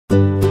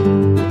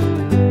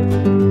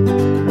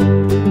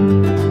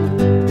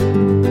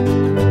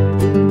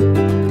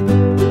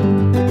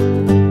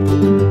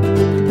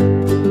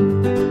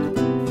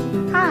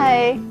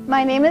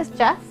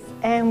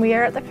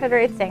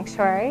Critteraid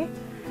Sanctuary,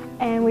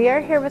 and we are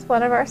here with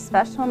one of our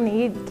special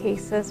need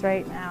cases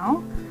right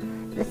now.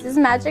 This is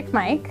Magic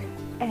Mike,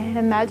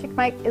 and Magic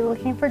Mike is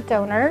looking for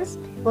donors.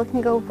 People can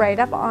go right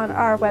up on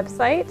our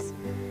website.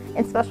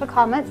 In special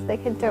comments, they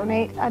can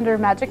donate under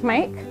Magic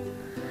Mike.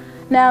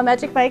 Now,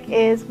 Magic Mike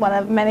is one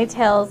of many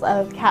tales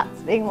of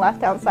cats being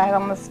left outside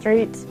on the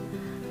street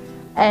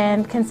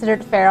and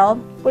considered feral,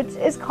 which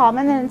is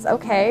common and it's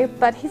okay,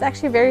 but he's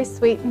actually very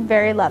sweet and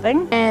very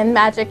loving. And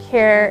Magic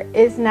here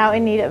is now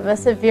in need of a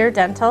severe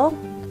dental.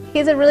 He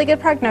has a really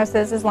good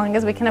prognosis as long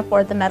as we can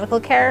afford the medical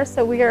care,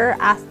 so we are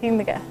asking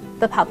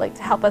the public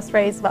to help us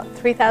raise about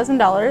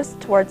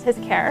 $3,000 towards his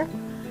care.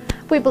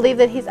 We believe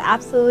that he's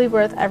absolutely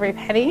worth every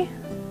penny.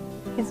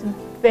 He's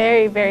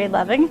very, very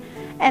loving.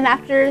 And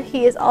after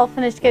he is all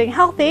finished getting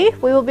healthy,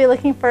 we will be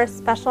looking for a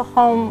special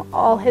home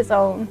all his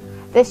own.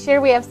 This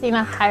year we have seen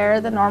a higher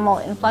than normal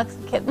influx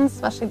of kittens,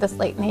 especially this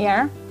late in the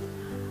year.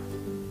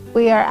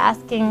 We are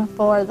asking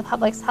for the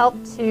public's help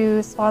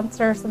to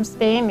sponsor some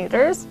spay and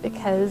neuters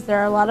because there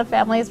are a lot of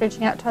families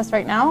reaching out to us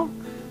right now.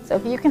 So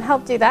if you can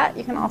help do that,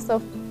 you can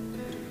also,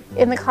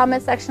 in the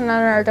comment section on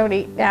our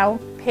Donate Now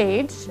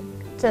page,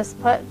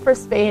 just put for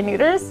spay and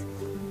neuters.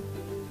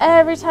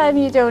 Every time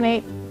you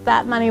donate,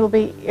 that money will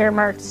be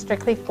earmarked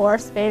strictly for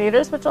spay and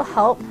neuters, which will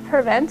help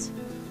prevent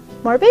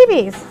more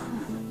babies.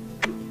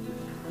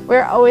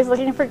 We're always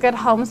looking for good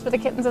homes for the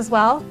kittens as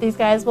well. These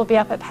guys will be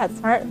up at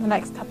PetSmart in the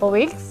next couple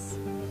weeks,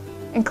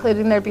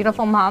 including their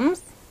beautiful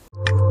moms.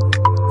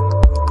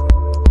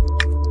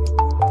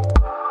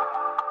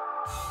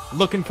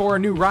 Looking for a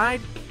new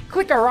ride?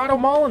 Click our auto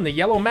mall in the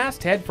yellow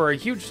masthead for a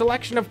huge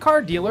selection of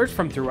car dealers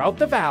from throughout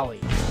the valley.